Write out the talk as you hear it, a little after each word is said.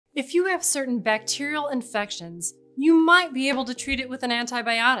If you have certain bacterial infections, you might be able to treat it with an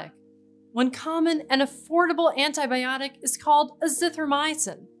antibiotic. One common and affordable antibiotic is called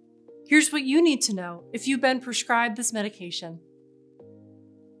Azithromycin. Here's what you need to know if you've been prescribed this medication.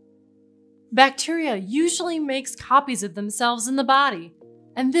 Bacteria usually makes copies of themselves in the body,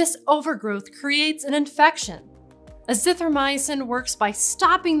 and this overgrowth creates an infection. Azithromycin works by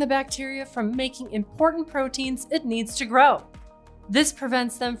stopping the bacteria from making important proteins it needs to grow. This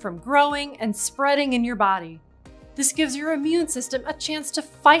prevents them from growing and spreading in your body. This gives your immune system a chance to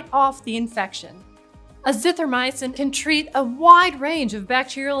fight off the infection. Azithromycin can treat a wide range of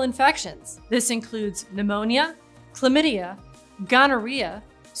bacterial infections. This includes pneumonia, chlamydia, gonorrhea,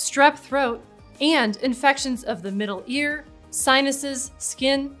 strep throat, and infections of the middle ear, sinuses,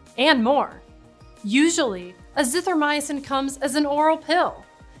 skin, and more. Usually, azithromycin comes as an oral pill.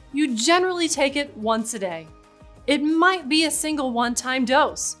 You generally take it once a day. It might be a single one-time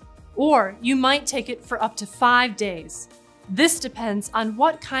dose, or you might take it for up to 5 days. This depends on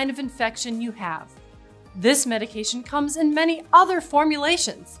what kind of infection you have. This medication comes in many other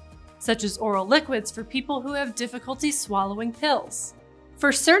formulations, such as oral liquids for people who have difficulty swallowing pills.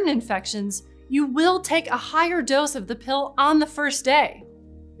 For certain infections, you will take a higher dose of the pill on the first day.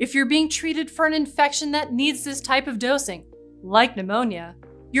 If you're being treated for an infection that needs this type of dosing, like pneumonia,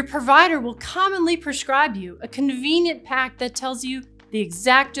 your provider will commonly prescribe you a convenient pack that tells you the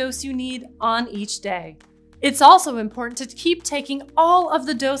exact dose you need on each day. It's also important to keep taking all of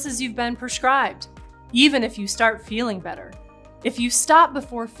the doses you've been prescribed, even if you start feeling better. If you stop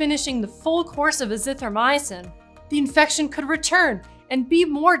before finishing the full course of azithromycin, the infection could return and be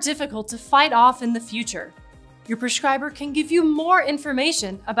more difficult to fight off in the future. Your prescriber can give you more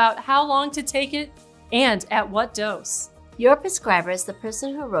information about how long to take it and at what dose. Your prescriber is the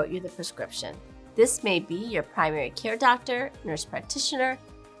person who wrote you the prescription. This may be your primary care doctor, nurse practitioner,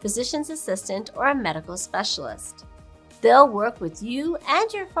 physician's assistant, or a medical specialist. They'll work with you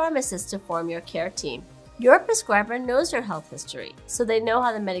and your pharmacist to form your care team. Your prescriber knows your health history, so they know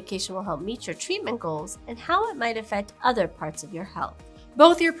how the medication will help meet your treatment goals and how it might affect other parts of your health.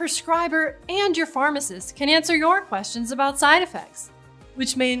 Both your prescriber and your pharmacist can answer your questions about side effects,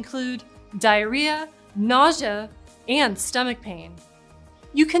 which may include diarrhea, nausea, and stomach pain.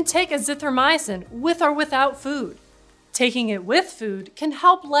 You can take azithromycin with or without food. Taking it with food can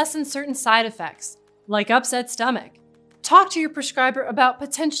help lessen certain side effects, like upset stomach. Talk to your prescriber about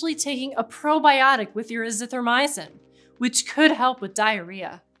potentially taking a probiotic with your azithromycin, which could help with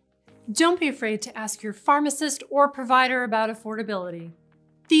diarrhea. Don't be afraid to ask your pharmacist or provider about affordability.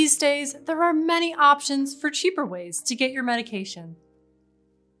 These days, there are many options for cheaper ways to get your medication.